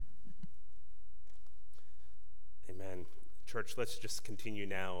Church, let's just continue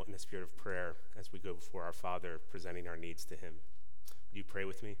now in the spirit of prayer as we go before our Father, presenting our needs to him. Would you pray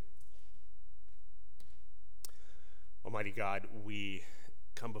with me? Almighty God, we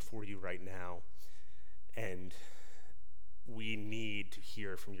come before you right now, and we need to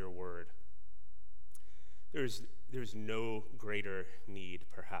hear from your word. There's no greater need,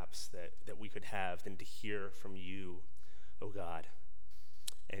 perhaps, that we could have than to hear from you, O God,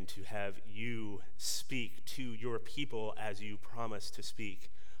 and to have you speak to your people as you promise to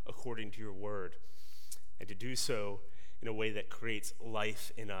speak according to your word, and to do so in a way that creates life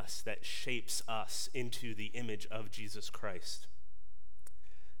in us, that shapes us into the image of Jesus Christ.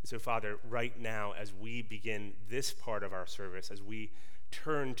 And so, Father, right now, as we begin this part of our service, as we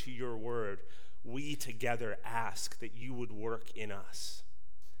turn to your word, we together ask that you would work in us.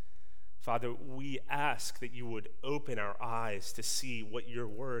 Father, we ask that you would open our eyes to see what your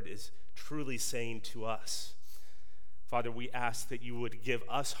word is truly saying to us. Father, we ask that you would give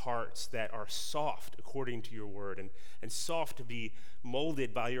us hearts that are soft according to your word and soft to be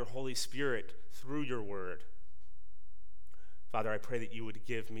molded by your Holy Spirit through your word. Father, I pray that you would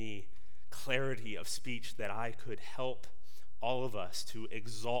give me clarity of speech that I could help all of us to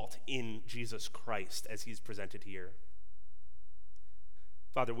exalt in Jesus Christ as he's presented here.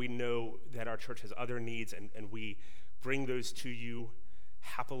 Father, we know that our church has other needs, and we bring those to you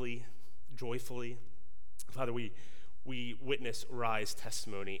happily, joyfully. Father, we witness Rye's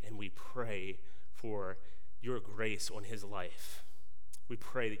testimony, and we pray for your grace on his life. We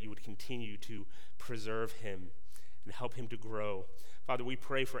pray that you would continue to preserve him and help him to grow. Father, we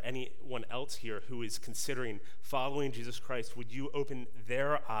pray for anyone else here who is considering following Jesus Christ. Would you open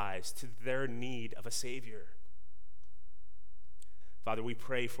their eyes to their need of a Savior? Father, we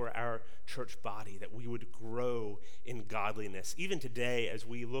pray for our church body that we would grow in godliness. Even today, as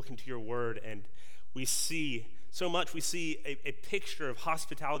we look into your word and we see so much, we see a picture of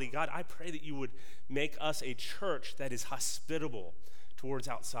hospitality. God, I pray that you would make us a church that is hospitable towards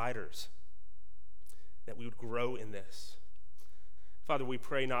outsiders, that we would grow in this. Father, we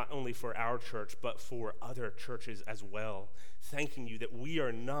pray not only for our church, but for other churches as well, thanking you that we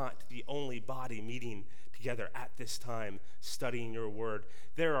are not the only body meeting together at this time studying your word.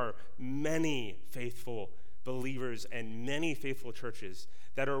 There are many faithful believers and many faithful churches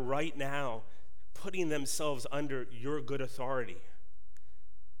that are right now putting themselves under your good authority.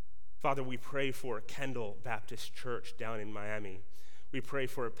 Father, we pray for Kendall Baptist Church down in Miami. We pray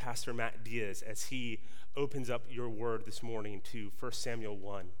for Pastor Matt Diaz as he opens up your word this morning to 1 Samuel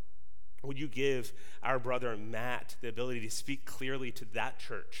 1. Would you give our brother Matt the ability to speak clearly to that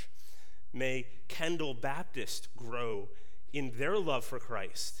church? May Kendall Baptist grow in their love for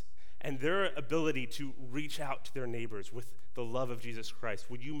Christ and their ability to reach out to their neighbors with the love of Jesus Christ.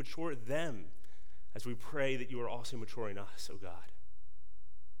 Would you mature them as we pray that you are also maturing us, oh God?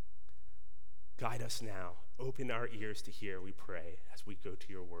 Guide us now. Open our ears to hear, we pray, as we go to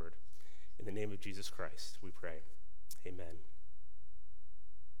your word. In the name of Jesus Christ, we pray. Amen.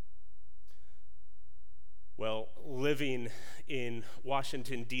 Well, living in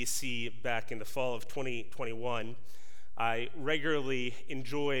Washington, D.C. back in the fall of 2021, I regularly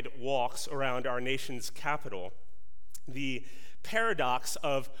enjoyed walks around our nation's capital. The paradox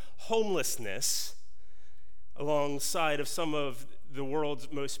of homelessness alongside of some of the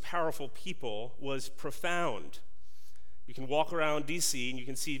world's most powerful people was profound. You can walk around D.C. and you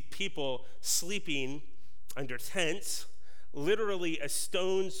can see people sleeping under tents, literally a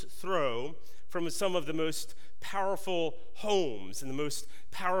stone's throw from some of the most powerful homes and the most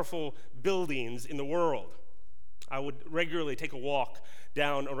powerful buildings in the world. I would regularly take a walk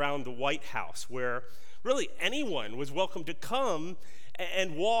down around the White House where really anyone was welcome to come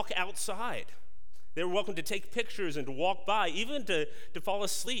and walk outside. They were welcome to take pictures and to walk by, even to fall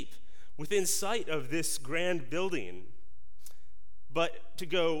asleep within sight of this grand building. But to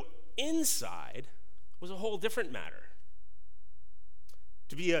go inside was a whole different matter.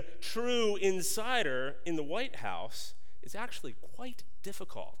 To be a true insider in the White House is actually quite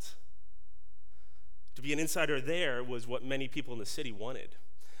difficult. To be an insider there was what many people in the city wanted.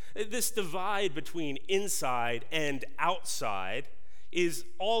 This divide between inside and outside is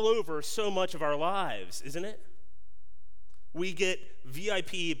all over so much of our lives, isn't it? We get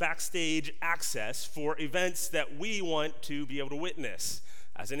VIP backstage access for events that we want to be able to witness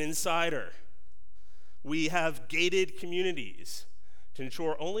as an insider. We have gated communities to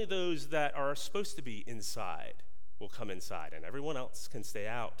ensure only those that are supposed to be inside will come inside and everyone else can stay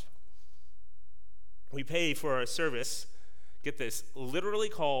out. We pay for a service, get this, literally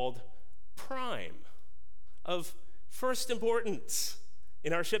called Prime, of first importance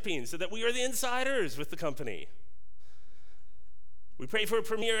in our shipping, so that we are the insiders with the company. We pray for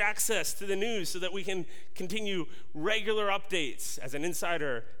premier access to the news so that we can continue regular updates as an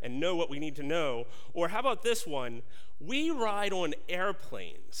insider and know what we need to know. Or how about this one? We ride on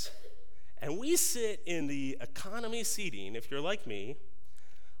airplanes and we sit in the economy seating, if you're like me,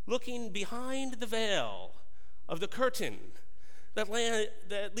 looking behind the veil of the curtain that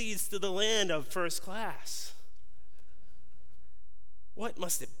leads to the land of first class. What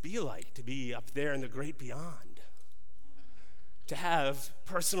must it be like to be up there in the great beyond? To have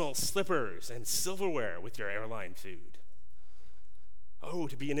personal slippers and silverware with your airline food. Oh,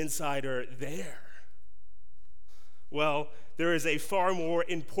 to be an insider there. Well, there is a far more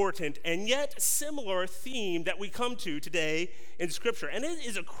important and yet similar theme that we come to today in Scripture, and it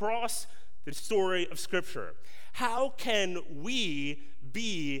is across the story of Scripture. How can we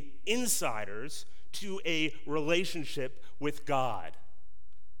be insiders to a relationship with God?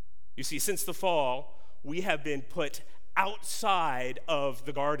 You see, since the fall, we have been put outside of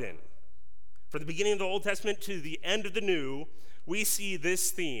the garden. From the beginning of the Old Testament to the end of the New, we see this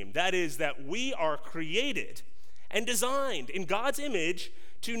theme. That is that we are created and designed in God's image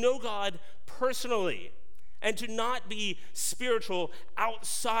to know God personally and to not be spiritual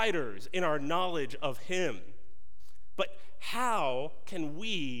outsiders in our knowledge of Him. But how can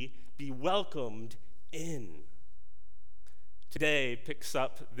we be welcomed in? Today's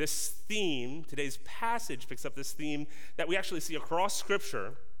passage picks up this theme that we actually see across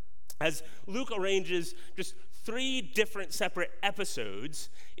Scripture as Luke arranges just 3 different separate episodes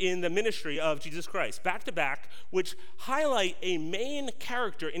in the ministry of Jesus Christ, back to back, which highlight a main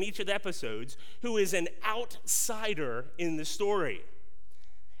character in each of the episodes who is an outsider in the story.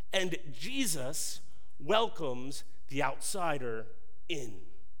 And Jesus welcomes the outsider in.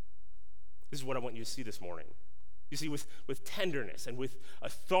 This is what I want you to see this morning. You see, with tenderness and with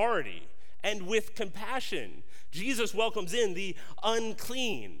authority and with compassion, Jesus welcomes in the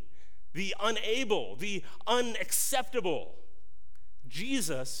unclean, the unable, the unacceptable.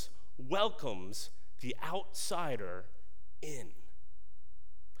 Jesus welcomes the outsider in.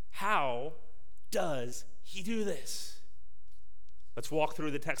 How does he do this? Let's walk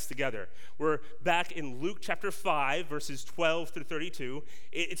through the text together. We're back in Luke chapter 5, verses 12 through 32.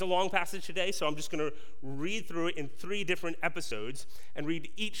 It's a long passage today, so I'm just going to read through it in 3 different episodes and read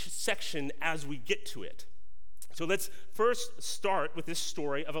each section as we get to it. So let's first start with this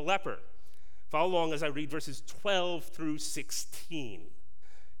story of a leper. Follow along as I read verses 12 through 16.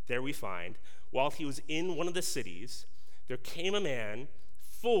 There we find, while he was in one of the cities, there came a man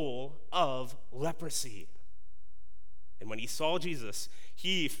full of leprosy. And when he saw Jesus,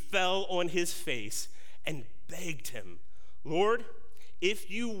 he fell on his face and begged him, "Lord, if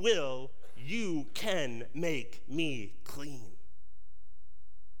you will, you can make me clean."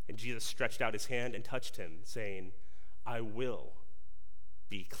 And Jesus stretched out his hand and touched him, saying, "I will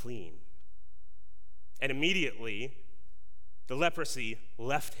be clean." And immediately the leprosy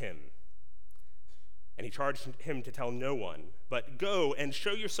left him. And he charged him to tell no one, but go and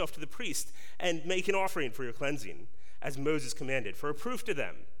show yourself to the priest and make an offering for your cleansing, as Moses commanded, for a proof to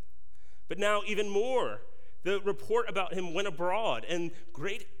them. But now even more, the report about him went abroad, and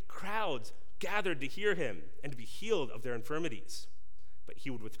great crowds gathered to hear him and to be healed of their infirmities. But he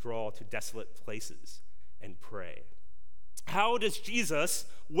would withdraw to desolate places and pray. How does Jesus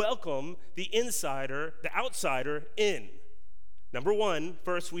welcome the outsider in? Number 1,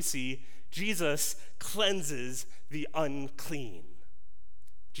 first we see Jesus cleanses the unclean.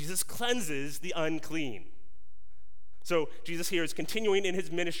 Jesus cleanses the unclean. So Jesus here is continuing in his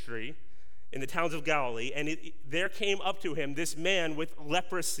ministry in the towns of Galilee, and there came up to him this man with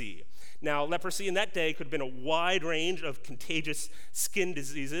leprosy. Now, leprosy in that day could have been a wide range of contagious skin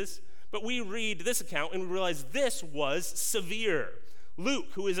diseases, but we read this account and we realize this was severe.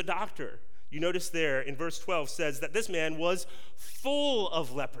 Luke, who is a doctor, you notice there in verse 12, says that this man was full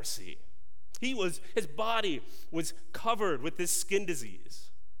of leprosy. His body was covered with this skin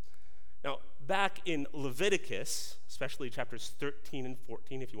disease. Now, back in Leviticus, especially chapters 13 and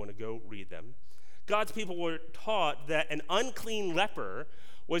 14, if you want to go read them, God's people were taught that an unclean leper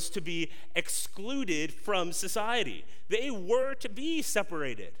was to be excluded from society. They were to be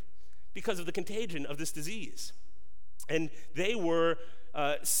separated because of the contagion of this disease. And they were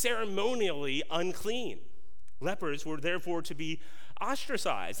ceremonially unclean. Lepers were therefore to be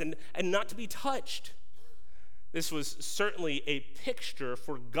ostracized and not to be touched. This was certainly a picture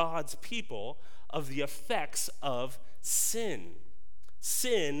for God's people of the effects of sin.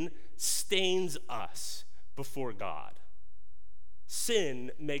 Sin stains us before God.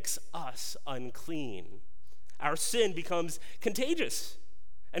 Sin makes us unclean. Our sin becomes contagious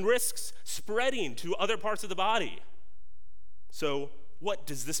and risks spreading to other parts of the body. So what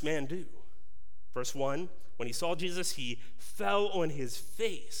does this man do? Verse 1, when he saw Jesus, he fell on his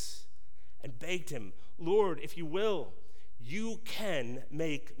face and begged him, Lord, if you will, you can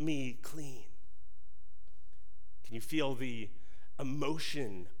make me clean. Can you feel the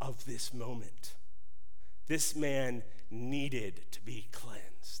emotion of this moment? This man needed to be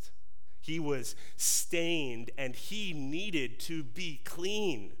cleansed. He was stained and he needed to be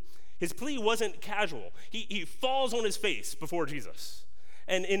clean. His plea wasn't casual. He falls on his face before Jesus.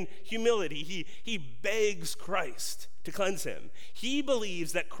 And in humility, he begs Christ to cleanse him. He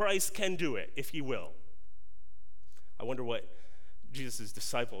believes that Christ can do it if he will. I wonder what Jesus'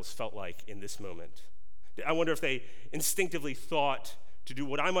 disciples felt like in this moment. I wonder if they instinctively thought to do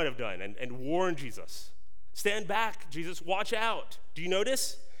what I might have done and warn Jesus. Stand back, Jesus, watch out. Do you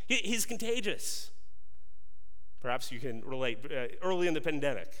notice? He's contagious. Perhaps you can relate. Early in the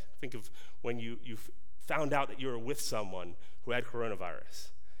pandemic, think of when you found out that you were with someone who had coronavirus.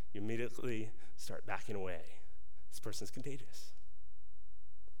 You immediately start backing away. This person's contagious.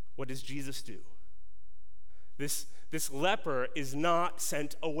 What does Jesus do? This leper is not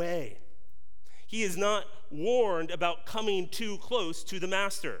sent away. He is not warned about coming too close to the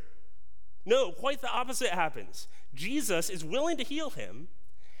master. No, quite the opposite happens. Jesus is willing to heal him,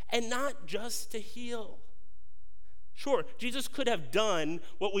 and not just to heal. Sure, Jesus could have done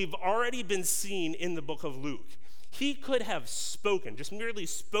what we've already been seeing in the book of Luke. He could have spoken, just merely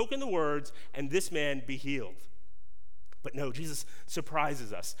spoken the words, and this man be healed. But no, Jesus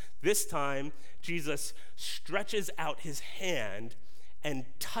surprises us. This time, Jesus stretches out his hand and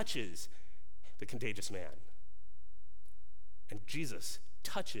touches the contagious man. And Jesus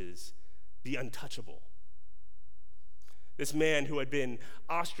touches the untouchable. This man who had been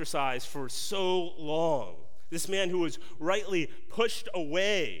ostracized for so long, this man who was rightly pushed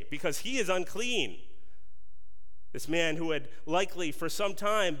away because he is unclean, this man who had likely for some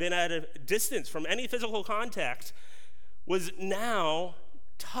time been at a distance from any physical contact, was now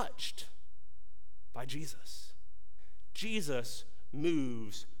touched by Jesus. Jesus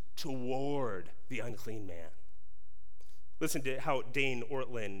moves toward the unclean man. Listen to how Dane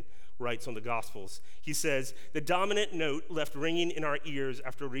Ortlund writes on the Gospels. He says, the dominant note left ringing in our ears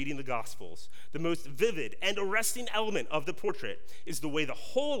after reading the Gospels, the most vivid and arresting element of the portrait is the way the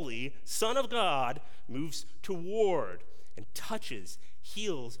holy Son of God moves toward and touches,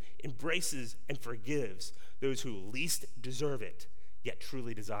 heals, embraces, and forgives those who least deserve it, yet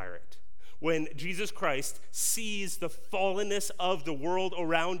truly desire it. When Jesus Christ sees the fallenness of the world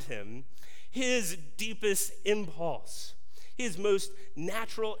around him, his deepest impulse, his most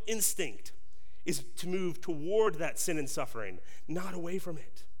natural instinct is to move toward that sin and suffering, not away from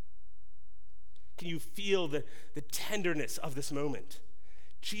it. Can you feel the tenderness of this moment?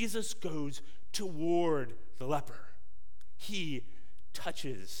 Jesus goes toward the leper. He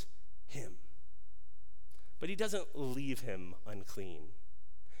touches him. But he doesn't leave him unclean.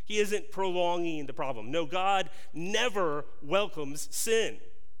 He isn't prolonging the problem. No, God never welcomes sin.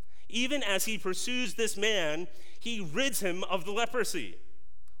 Even as he pursues this man, he rids him of the leprosy.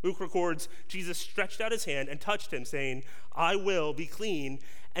 Luke records Jesus stretched out his hand and touched him, saying, I will be clean.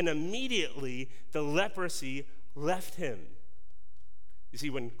 And immediately the leprosy left him. You see,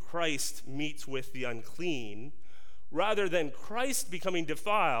 when Christ meets with the unclean, rather than Christ becoming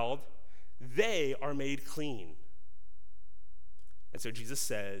defiled, they are made clean. And so Jesus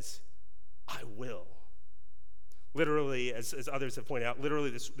says, I will. Literally, as others have pointed out, literally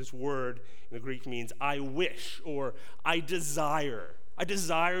this word in the Greek means I wish or I desire. I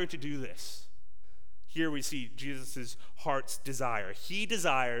desire to do this. Here we see Jesus' heart's desire. He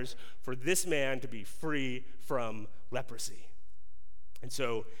desires for this man to be free from leprosy. And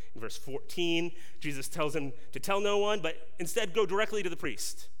so in verse 14, Jesus tells him to tell no one, but instead go directly to the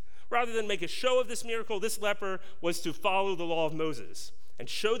priest. Rather than make a show of this miracle, this leper was to follow the law of Moses and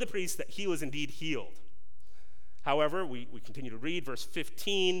show the priest that he was indeed healed. However, we continue to read, verse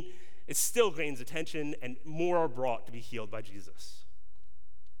 15, it still gains attention and more are brought to be healed by Jesus.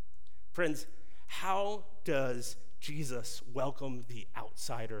 Friends, how does Jesus welcome the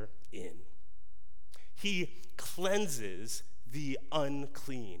outsider in? He cleanses the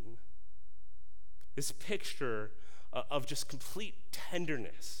unclean. This picture of just complete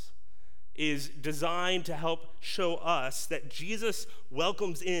tenderness is designed to help show us that Jesus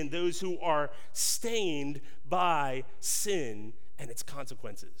welcomes in those who are stained by sin and its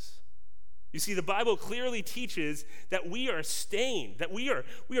consequences. You see, the Bible clearly teaches that we are stained, that we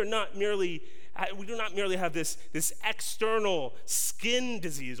do not merely have this external skin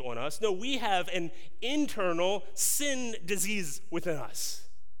disease on us. No, we have an internal sin disease within us.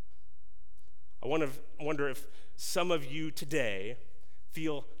 I wonder if some of you today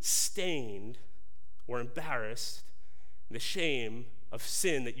feel stained or embarrassed in the shame of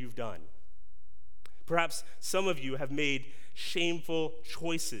sin that you've done. Perhaps some of you have made shameful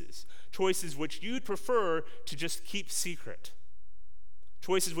choices which you'd prefer to just keep secret,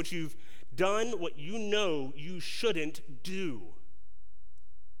 choices which you've done what you know you shouldn't do.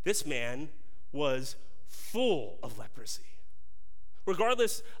 This man was full of leprosy.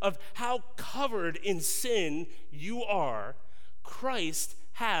 Regardless of how covered in sin you are, Christ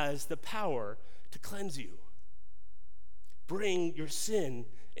has the power to cleanse you. Bring your sin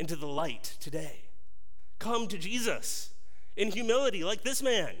into the light today. Come to Jesus in humility like this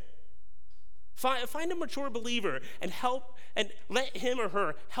man. Find a mature believer and let him or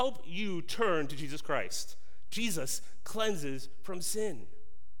her help you turn to Jesus Christ. Jesus cleanses from sin.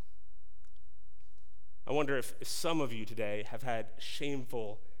 I wonder if some of you today have had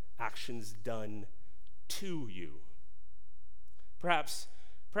shameful actions done to you. Perhaps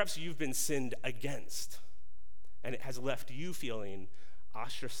you've been sinned against, and it has left you feeling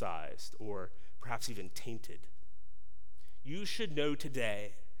ostracized or perhaps even tainted. You should know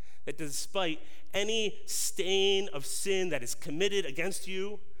today that despite any stain of sin that is committed against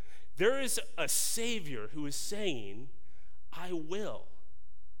you, there is a Savior who is saying, I will.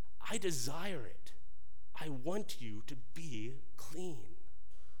 I desire it. I want you to be clean.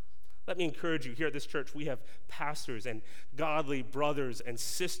 Let me encourage you, here at this church, we have pastors and godly brothers and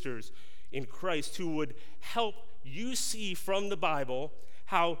sisters in Christ who would help you see from the Bible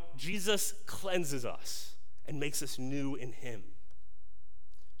how Jesus cleanses us and makes us new in him.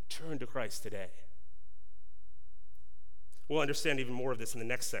 Turn to Christ today. We'll understand even more of this in the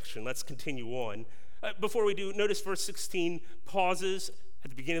next section. Let's continue on. Before we do, notice verse 16 pauses at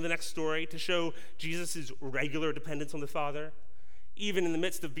the beginning of the next story to show Jesus' regular dependence on the Father. Even in the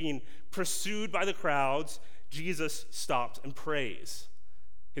midst of being pursued by the crowds, Jesus stops and prays.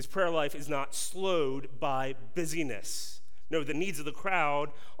 His prayer life is not slowed by busyness. No, the needs of the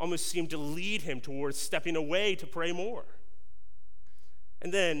crowd almost seem to lead him towards stepping away to pray more.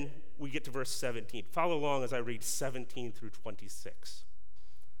 And then we get to verse 17. Follow along as I read 17 through 26.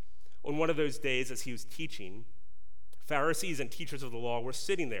 On one of those days, as he was teaching, Pharisees and teachers of the law were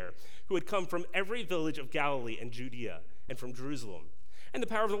sitting there, who had come from every village of Galilee and Judea and from Jerusalem. And the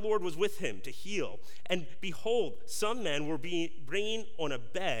power of the Lord was with him to heal. And behold, some men were bringing on a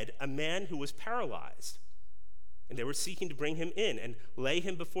bed a man who was paralyzed. And they were seeking to bring him in and lay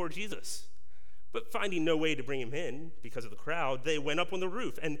him before Jesus. But finding no way to bring him in because of the crowd, they went up on the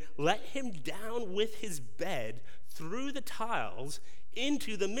roof and let him down with his bed through the tiles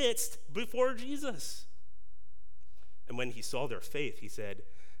into the midst before Jesus. And when he saw their faith, he said,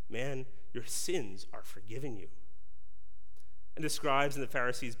 "Man, your sins are forgiven you." And the scribes and the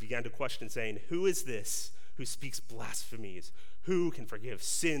Pharisees began to question, saying, "Who is this who speaks blasphemies? Who can forgive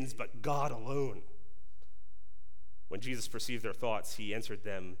sins but God alone?" When Jesus perceived their thoughts, he answered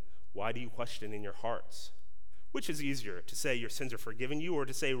them, "Why do you question in your hearts? Which is easier, to say your sins are forgiven you, or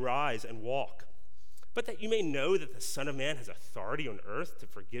to say rise and walk? But that you may know that the Son of Man has authority on earth to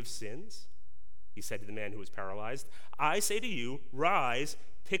forgive sins," he said to the man who was paralyzed, "I say to you, rise,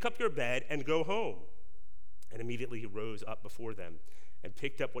 pick up your bed, and go home." And immediately he rose up before them and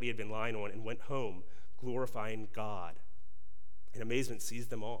picked up what he had been lying on and went home, glorifying God. And amazement seized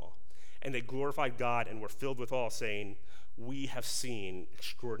them all. And they glorified God and were filled with awe, saying, "We have seen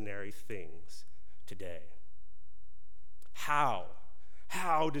extraordinary things today." How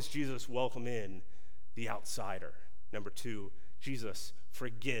does Jesus welcome in the outsider? Number 2, Jesus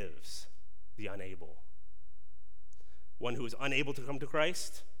forgives the unable. One who is unable to come to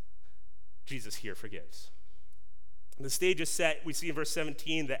Christ, Jesus here forgives. The stage is set. We see in verse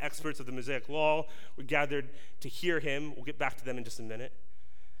 17, the experts of the Mosaic law were gathered to hear him. We'll get back to them in just a minute.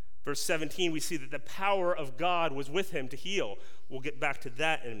 Verse 17, we see that the power of God was with him to heal. We'll get back to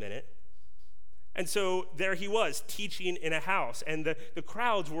that in a minute. And so there he was, teaching in a house, and the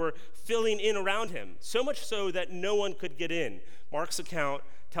crowds were filling in around him, so much so that no one could get in. Mark's account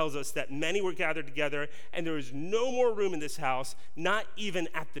tells us that many were gathered together, and there was no more room in this house, not even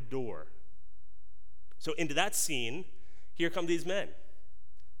at the door. So into that scene, here come these men,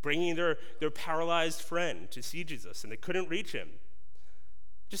 bringing their paralyzed friend to see Jesus, and they couldn't reach him.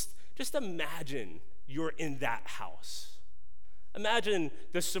 Just imagine you're in that house. Imagine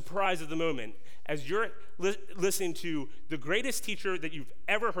the surprise of the moment as you're listening to the greatest teacher that you've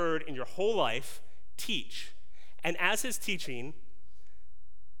ever heard in your whole life teach. And as his teaching,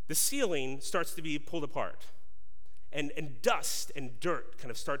 the ceiling starts to be pulled apart. And dust and dirt kind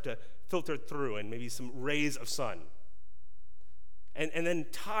of start to filter through, and maybe some rays of sun. And then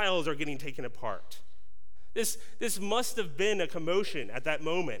tiles are getting taken apart. This must have been a commotion at that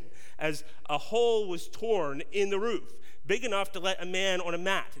moment, as a hole was torn in the roof, big enough to let a man on a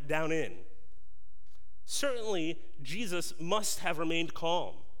mat down in. Certainly, Jesus must have remained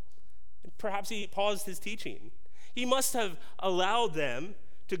calm. Perhaps he paused his teaching. He must have allowed them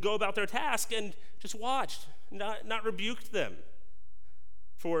to go about their task and just watched, not rebuked them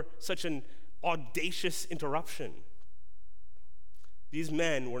for such an audacious interruption. These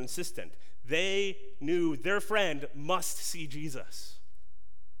men were insistent. They knew their friend must see Jesus.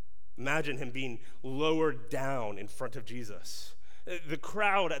 Imagine him being lowered down in front of Jesus. The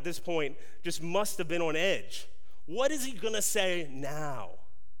crowd at this point just must have been on edge. What is he going to say now?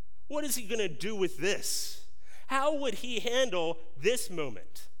 What is he going to do with this? How would he handle this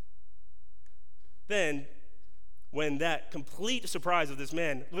moment? Then, when that complete surprise of this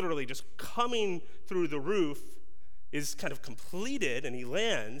man literally just coming through the roof is kind of completed and he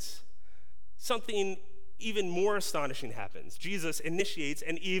lands, something even more astonishing happens. Jesus initiates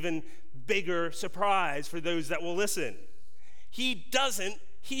an even bigger surprise for those that will listen. He doesn't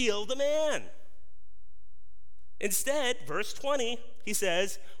heal the man. Instead, verse 20, he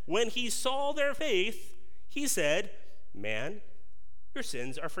says, when he saw their faith, he said, "Man, your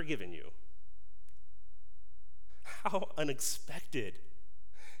sins are forgiven you." How unexpected.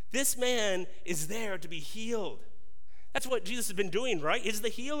 This man is there to be healed. That's what Jesus has been doing, right? He's the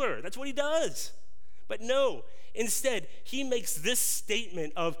healer. That's what he does. But no, instead, he makes this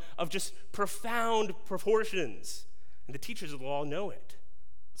statement of just profound proportions. And the teachers of the law know it.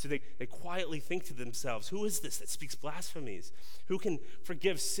 So they quietly think to themselves, who is this that speaks blasphemies? Who can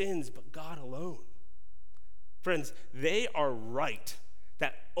forgive sins but God alone? Friends, they are right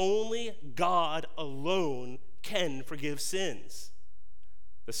that only God alone can forgive sins.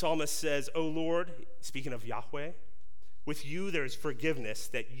 The psalmist says, "O Lord," speaking of Yahweh, "with you there is forgiveness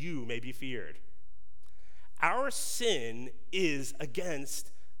that you may be feared." Our sin is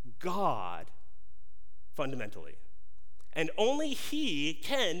against God fundamentally. And only he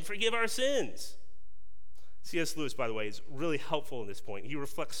can forgive our sins. C.S. Lewis, by the way, is really helpful in this point. He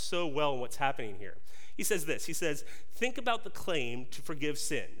reflects so well on what's happening here. He says this, he says, think about the claim to forgive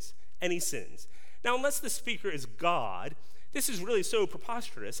sins, any sins. Now, unless the speaker is God, this is really so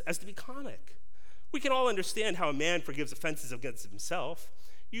preposterous as to be comic. We can all understand how a man forgives offenses against himself.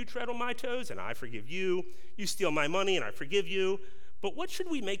 You tread on my toes, and I forgive you. You steal my money, and I forgive you. But what should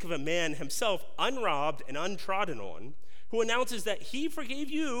we make of a man himself unrobbed and untrodden on, who announces that he forgave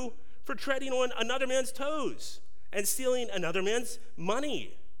you for treading on another man's toes and stealing another man's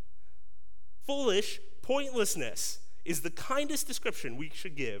money? Foolish pointlessness is the kindest description we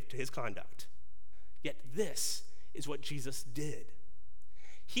should give to his conduct. Yet this is what Jesus did.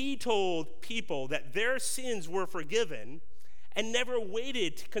 He told people that their sins were forgiven and never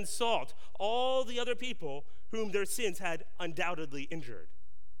waited to consult all the other people whom their sins had undoubtedly injured.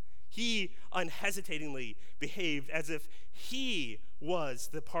 He unhesitatingly behaved as if he was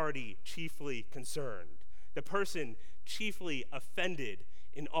the party chiefly concerned, the person chiefly offended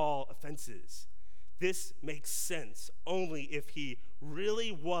in all offenses. This makes sense only if he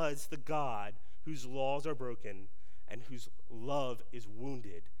really was the God whose laws are broken and whose love is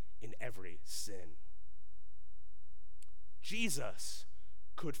wounded in every sin. Jesus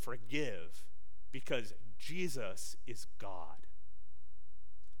could forgive because Jesus is God.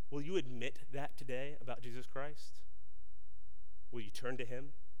 Will you admit that today about Jesus Christ? Will you turn to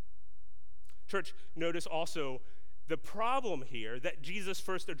him? Church, notice also the problem here that Jesus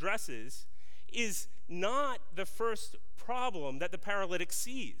first addresses is not the first problem that the paralytic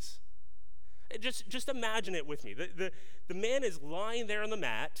sees. Just imagine it with me. The man is lying there on the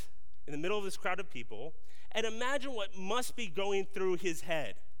mat in the middle of this crowd of people, and imagine what must be going through his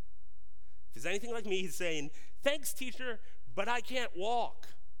head. If he's anything like me, he's saying, "Thanks, teacher, but I can't walk.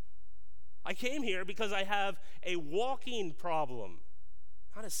 I came here because I have a walking problem,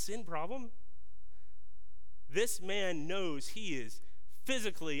 not a sin problem." This man knows he is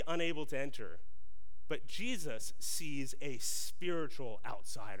physically unable to enter, but Jesus sees a spiritual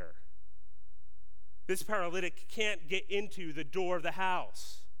outsider. This paralytic can't get into the door of the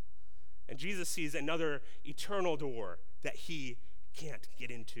house, and Jesus sees another eternal door that he can't get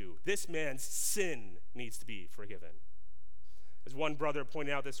into. This man's sin needs to be forgiven. As one brother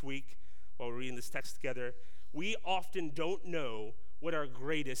pointed out this week while we're reading this text together, we often don't know what our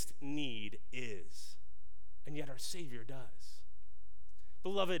greatest need is, and yet our Savior does.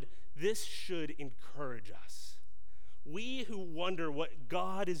 Beloved, this should encourage us. We who wonder what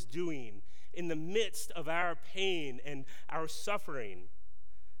God is doing in the midst of our pain and our suffering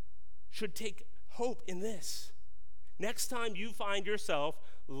should take hope in this. next time you find yourself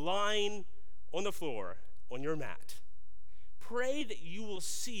lying on the floor on your mat, pray that you will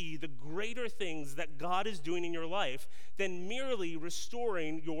see the greater things that God is doing in your life than merely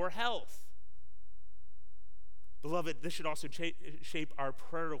restoring your health. Beloved, this should also shape our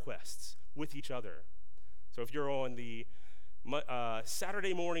prayer requests with each other. So if you're on the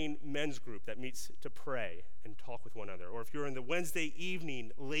Saturday morning men's group that meets to pray and talk with one another, or if you're in the Wednesday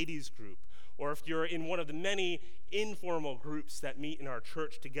evening ladies group, or if you're in one of the many informal groups that meet in our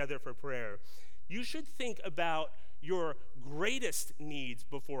church together for prayer, you should think about your greatest needs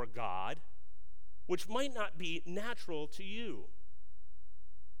before God, which might not be natural to you.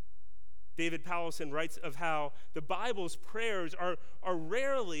 David Powelson writes of how the Bible's prayers are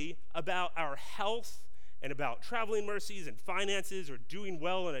rarely about our health and about traveling mercies and finances or doing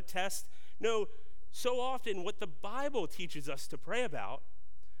well on a test. No, so often what the Bible teaches us to pray about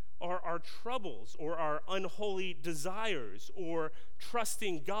are our troubles or our unholy desires or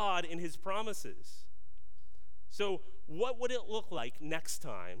trusting God in his promises. So what would it look like next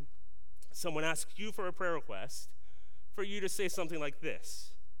time someone asks you for a prayer request for you to say something like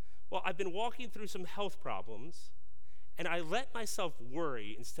this? Well, I've been walking through some health problems, and I let myself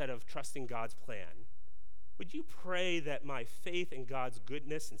worry instead of trusting God's plan. Would you pray that my faith in God's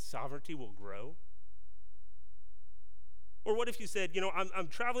goodness and sovereignty will grow? Or what if you said, I'm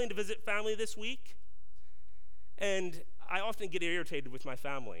traveling to visit family this week, and I often get irritated with my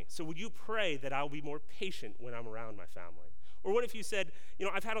family. So would you pray that I'll be more patient when I'm around my family? Or what if you said,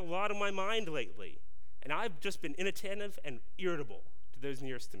 I've had a lot on my mind lately, and I've just been inattentive and irritable to those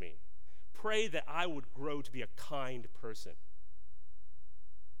nearest to me. Pray that I would grow to be a kind person.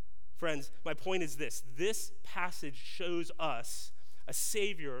 Friends, my point is this passage shows us a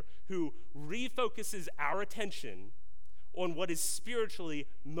Savior who refocuses our attention on what is spiritually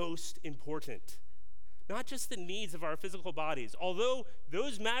most important. Not just the needs of our physical bodies, although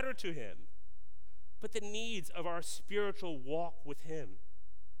those matter to him, but the needs of our spiritual walk with him.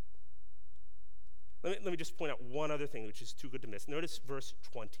 Let me just point out one other thing which is too good to miss. Notice verse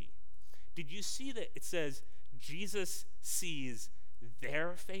 20. Did you see that it says Jesus sees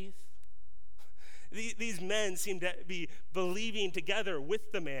their faith? These men seem to be believing together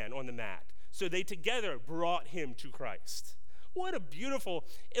with the man on the mat. So they together brought him to Christ. What a beautiful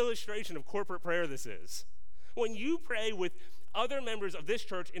illustration of corporate prayer this is. When you pray with other members of this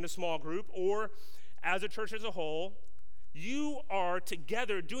church in a small group or as a church as a whole, you are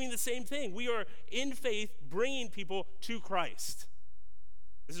together doing the same thing. We are in faith bringing people to Christ.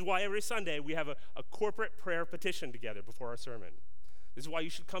 This is why every Sunday we have a corporate prayer petition together before our sermon. This is why you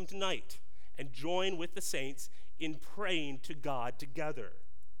should come tonight and join with the saints in praying to God together.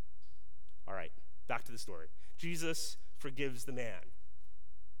 All right, back to the story. Jesus forgives the man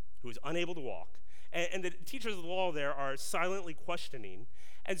who is unable to walk. And the teachers of the law there are silently questioning.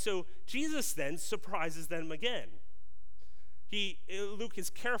 And so Jesus then surprises them again. Luke is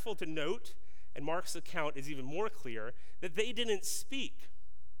careful to note, and Mark's account is even more clear, that they didn't speak,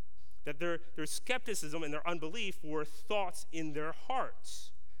 that their skepticism and their unbelief were thoughts in their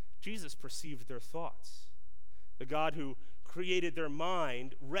hearts. Jesus perceived their thoughts. The God who created their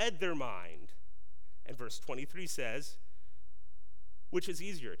mind read their mind. And verse 23 says, which is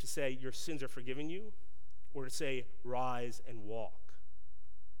easier, to say your sins are forgiven you, or to say rise and walk?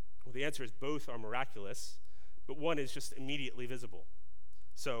 Well, the answer is both are miraculous, but one is just immediately visible.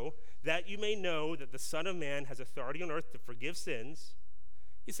 So, that you may know that the Son of Man has authority on earth to forgive sins,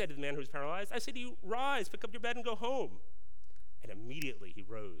 he said to the man who was paralyzed, I say to you, rise, pick up your bed and go home. And immediately he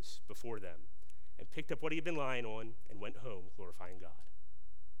rose before them and picked up what he had been lying on and went home, glorifying God.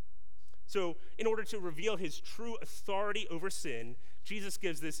 So in order to reveal his true authority over sin, Jesus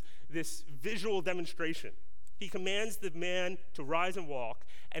gives this visual demonstration. He commands the man to rise and walk,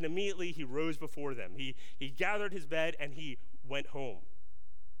 and immediately he rose before them. He gathered his bed and he went home.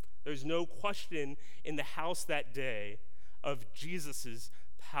 There's no question in the house that day of Jesus'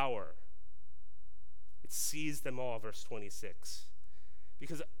 power. It seized them all, verse 26.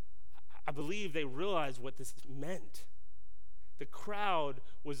 Because I believe they realized what this meant. The crowd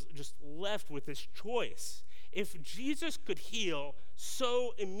was just left with this choice. If Jesus could heal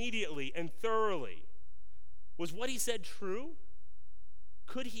so immediately and thoroughly, was what he said true?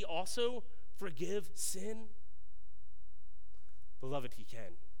 Could he also forgive sin? Beloved, he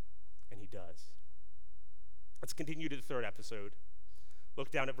can, and he does. Let's continue to the third episode. Look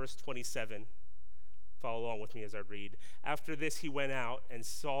down at verse 27. Follow along with me as I read. After this, he went out and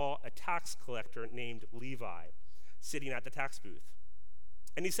saw a tax collector named Levi sitting at the tax booth.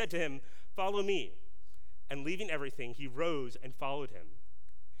 And he said to him, follow me. And leaving everything, he rose and followed him.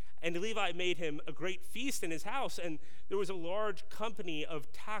 And Levi made him a great feast in his house, and there was a large company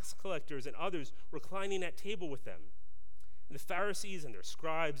of tax collectors and others reclining at table with them. And the Pharisees and their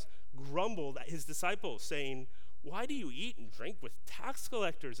scribes grumbled at his disciples, saying, "Why do you eat and drink with tax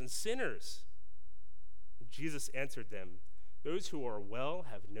collectors and sinners?" And Jesus answered them, "Those who are well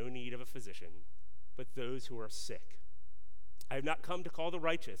have no need of a physician, but those who are sick. I have not come to call the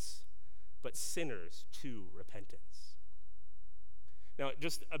righteous, but sinners to repentance." Now,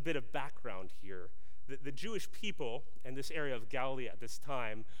 just a bit of background here. The Jewish people in this area of Galilee at this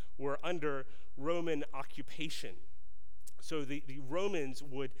time were under Roman occupation. So the Romans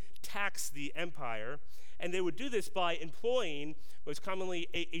would tax the empire, and they would do this by employing, most commonly,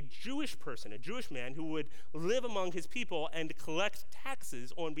 a Jewish person, a Jewish man who would live among his people and collect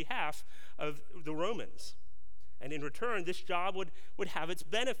taxes on behalf of the Romans. And in return, this job would have its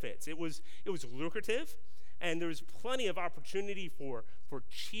benefits. It was lucrative, and there was plenty of opportunity for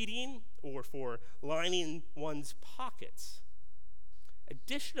cheating or for lining one's pockets.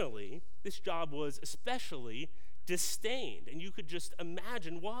 Additionally, this job was especially disdained, and you could just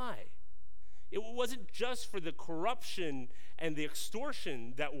imagine why. It wasn't just for the corruption and the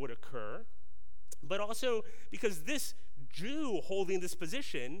extortion that would occur, but also because this Jew holding this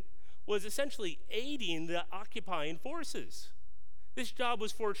position was essentially aiding the occupying forces. This job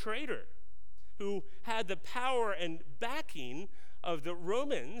was for a traitor who had the power and backing of the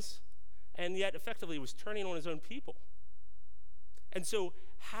Romans, and yet effectively was turning on his own people. And so,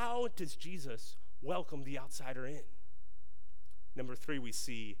 how does Jesus welcome the outsider in? Number 3, we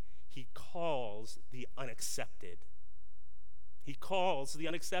see he calls the unaccepted. He calls the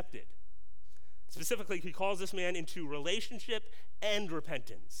unaccepted. Specifically, he calls this man into relationship and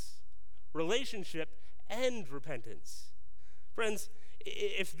repentance. Relationship and repentance. Friends,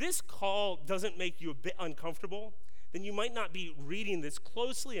 if this call doesn't make you a bit uncomfortable, then you might not be reading this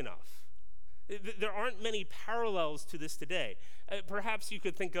closely enough. There aren't many parallels to this today. Perhaps you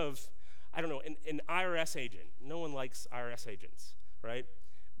could think of, I don't know, an IRS agent. No one likes IRS agents, right?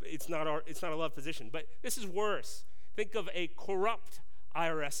 It's not a love position, but this is worse. Think of a corrupt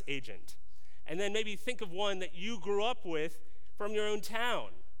IRS agent. And then maybe think of one that you grew up with from your own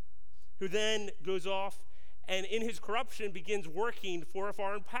town, who then goes off and in his corruption begins working for a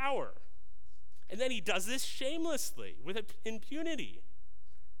foreign power. And then he does this shamelessly with impunity.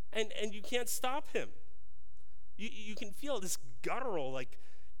 And you can't stop him. You can feel this guttural,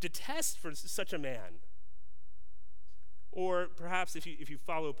 detest for such a man. Or perhaps if you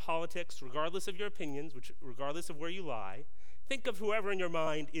follow politics, regardless of your opinions, regardless of where you lie, think of whoever in your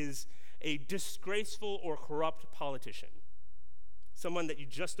mind is a disgraceful or corrupt politician. Someone that you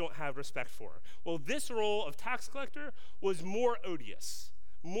just don't have respect for. Well, this role of tax collector was more odious,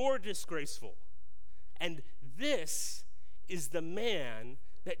 more disgraceful. And this is the man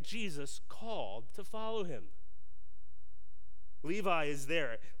that Jesus called to follow him. Levi is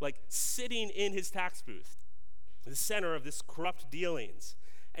there, sitting in his tax booth, the center of this corrupt dealings.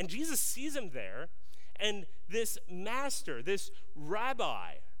 And Jesus sees him there, and this master, this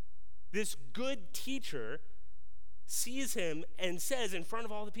rabbi, this good teacher, sees him and says in front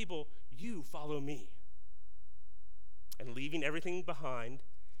of all the people, "You follow me." And leaving everything behind,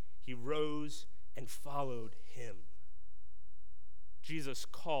 he rose and followed him. Jesus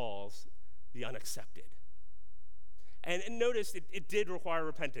calls the unaccepted. And notice it did require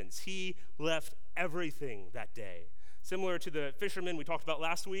repentance. He left everything that day. Similar to the fisherman we talked about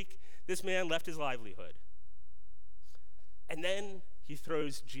last week, this man left his livelihood. And then he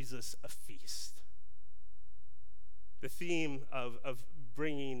throws Jesus a feast. The theme of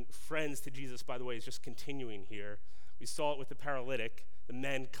bringing friends to Jesus, by the way, is just continuing here. We saw it with the paralytic, the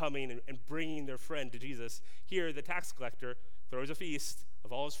men coming and bringing their friend to Jesus. Here, the tax collector throws a feast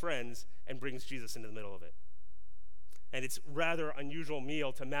of all his friends and brings Jesus into the middle of it. And it's rather unusual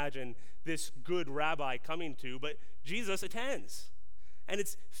meal to imagine this good rabbi coming to, but Jesus attends. And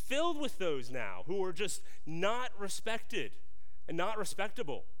it's filled with those now who are just not respected and not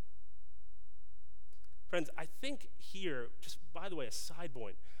respectable. Friends, I think here, just by the way, a side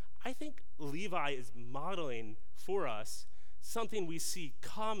point, I think Levi is modeling for us something we see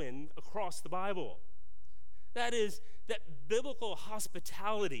common across the Bible. That is, that biblical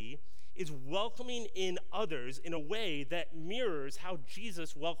hospitality is welcoming in others in a way that mirrors how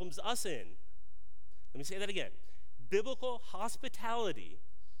Jesus welcomes us in. Let me say that again. Biblical hospitality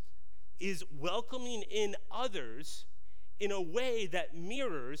is welcoming in others in a way that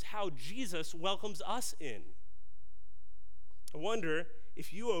mirrors how Jesus welcomes us in. I wonder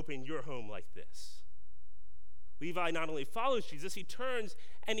if you open your home like this. Levi not only follows Jesus, he turns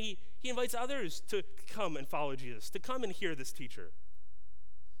and he invites others to come and follow Jesus, to come and hear this teacher.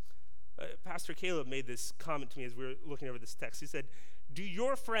 Pastor Caleb made this comment to me as we were looking over this text. He said, do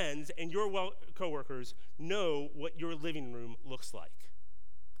your friends and your coworkers know what your living room looks like?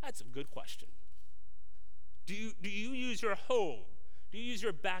 That's a good question. Do you use your home? Do you use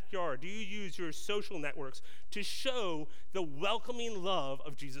your backyard? Do you use your social networks to show the welcoming love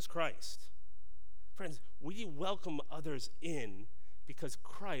of Jesus Christ? Friends, we welcome others in because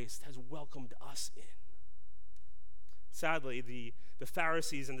Christ has welcomed us in. Sadly, the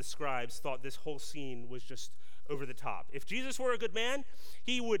Pharisees and the scribes thought this whole scene was just over the top. If Jesus were a good man,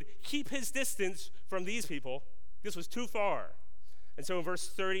 he would keep his distance from these people. This was too far. And so in verse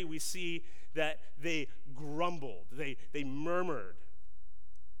 30, we see that they grumbled, they murmured.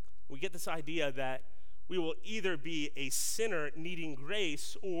 We get this idea that we will either be a sinner needing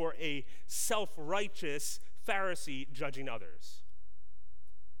grace or a self-righteous Pharisee judging others.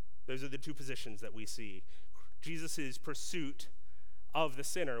 Those are the two positions that we see. Jesus' pursuit of the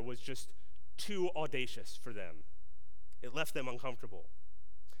sinner was just too audacious for them. It left them uncomfortable.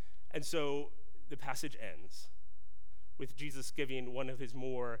 And so the passage ends with Jesus giving one of his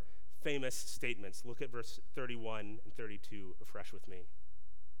more famous statements. Look at verse 31 and 32 afresh with me.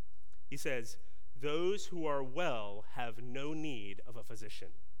 He says, those who are well have no need of a physician,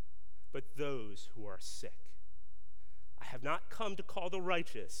 but those who are sick. I have not come to call the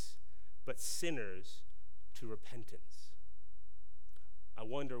righteous, but sinners to repentance. I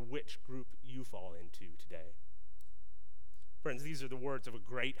wonder which group you fall into today. Friends, these are the words of a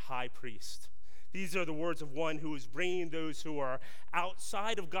great high priest. These are the words of one who is bringing those who are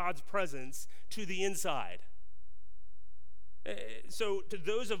outside of God's presence to the inside. So to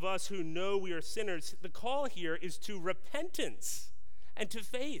those of us who know we are sinners, the call here is to repentance and to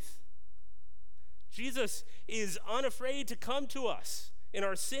faith. Jesus is unafraid to come to us in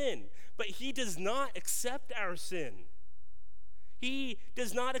our sin, but he does not accept our sin. He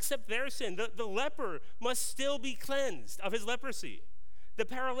does not accept their sin. The leper must still be cleansed of his leprosy. The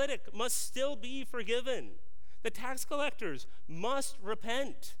paralytic must still be forgiven. The tax collectors must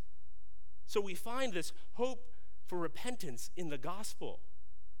repent. So we find this hope for repentance in the gospel.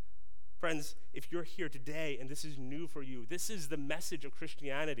 Friends, if you're here today and this is new for you, this is the message of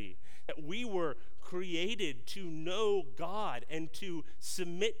Christianity, that we were created to know God and to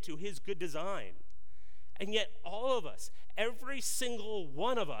submit to his good design. And yet all of us, every single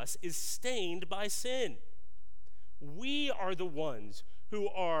one of us, is stained by sin. We are the ones who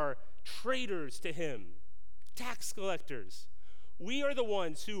are traitors to him, tax collectors. We are the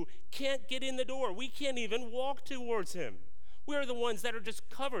ones who can't get in the door. We can't even walk towards him. We are the ones that are just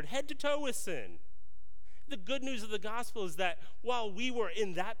covered head to toe with sin. The good news of the gospel is that while we were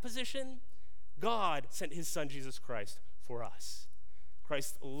in that position, God sent his son Jesus Christ for us.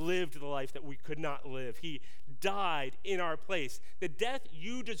 Christ lived the life that we could not live. He died in our place. The death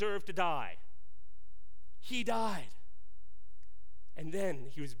you deserve to die, he died. And then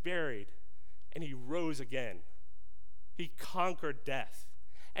he was buried and he rose again. He conquered death.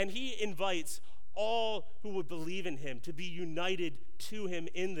 And he invites all who would believe in him to be united to him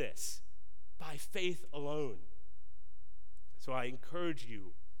in this by faith alone. So I encourage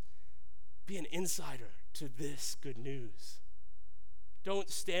you, be an insider to this good news. Don't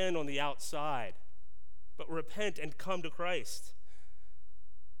stand on the outside, but repent and come to Christ.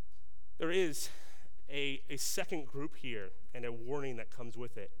 There is a second group here and a warning that comes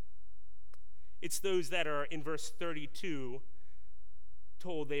with it. It's those that are in verse 32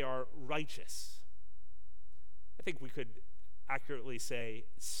 told they are righteous. I think we could accurately say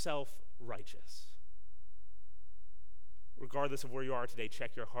self-righteous. Regardless of where you are today,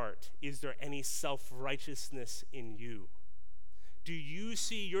 check your heart. Is there any self-righteousness in you? Do you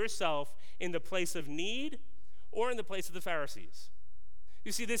see yourself in the place of need or in the place of the Pharisees?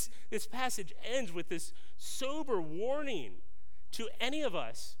 You see, this passage ends with this sober warning to any of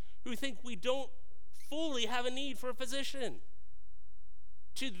us who think we don't fully have a need for a physician.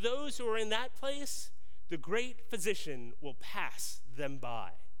 To those who are in that place, the great physician will pass them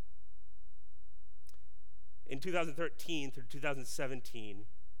by. In 2013 through 2017,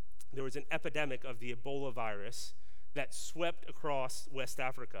 there was an epidemic of the Ebola virus that swept across West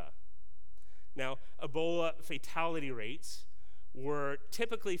Africa. Now, Ebola fatality rates were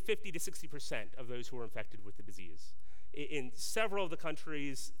typically 50 to 60% of those who were infected with the disease. In several of the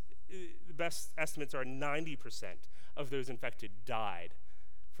countries, the best estimates are 90% of those infected died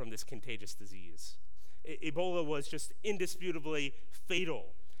from this contagious disease. Ebola was just indisputably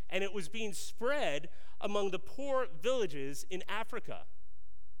fatal, and it was being spread among the poor villages in Africa.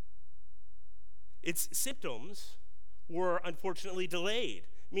 Its symptoms were unfortunately delayed,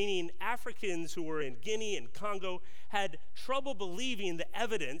 meaning Africans who were in Guinea and Congo had trouble believing the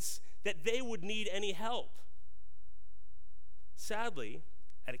evidence that they would need any help. Sadly,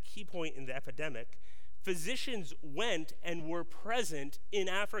 at a key point in the epidemic, physicians went and were present in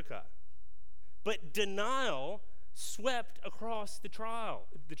Africa, but denial swept across the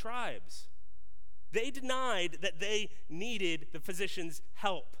tribes. They denied that they needed the physicians'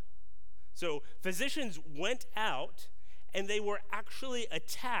 help. So physicians went out, and they were actually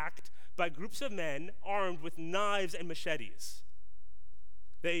attacked by groups of men armed with knives and machetes.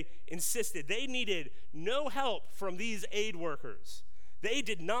 They insisted they needed no help from these aid workers. They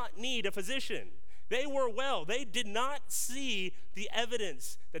did not need a physician. They were well. They did not see the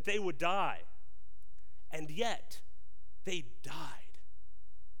evidence that they would die. And yet, they died.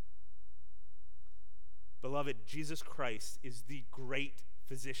 Beloved, Jesus Christ is the great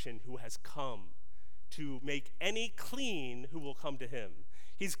physician who has come to make any clean who will come to him.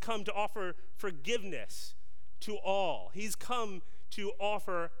 He's come to offer forgiveness to all. He's come to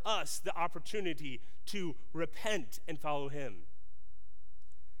offer us the opportunity to repent and follow him.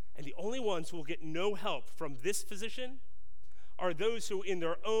 And the only ones who will get no help from this physician are those who in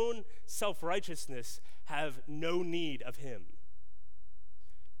their own self-righteousness have no need of him.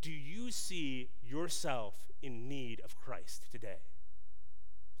 Do you see yourself in need of Christ today?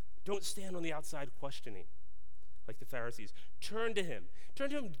 Don't stand on the outside questioning like the Pharisees. Turn to him. Turn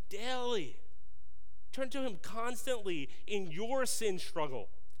to him daily. Turn to him constantly in your sin struggle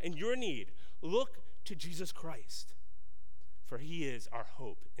and your need. Look to Jesus Christ, for he is our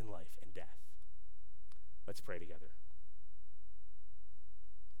hope in life and death. Let's pray together.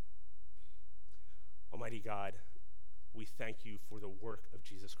 Almighty God, we thank you for the work of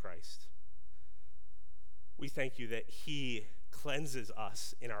Jesus Christ. We thank you that he cleanses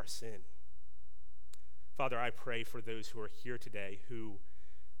us in our sin. Father, I pray for those who are here today who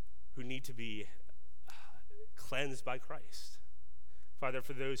need to be cleansed by Christ. Father,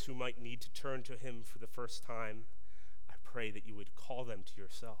 for those who might need to turn to him for the first time, I pray that you would call them to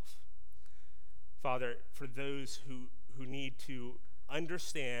yourself. Father, for those who need to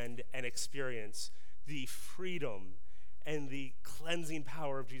understand and experience the freedom and the cleansing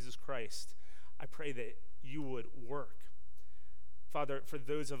power of Jesus Christ, I pray that you would work. Father, for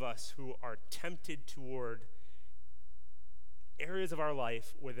those of us who are tempted toward areas of our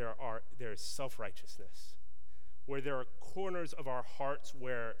life where there is self-righteousness, where there are corners of our hearts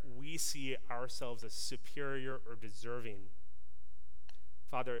where we see ourselves as superior or deserving,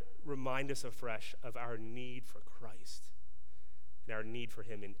 Father, remind us afresh of our need for Christ and our need for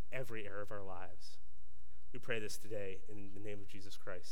him in every area of our lives. We pray this today in the name of Jesus Christ.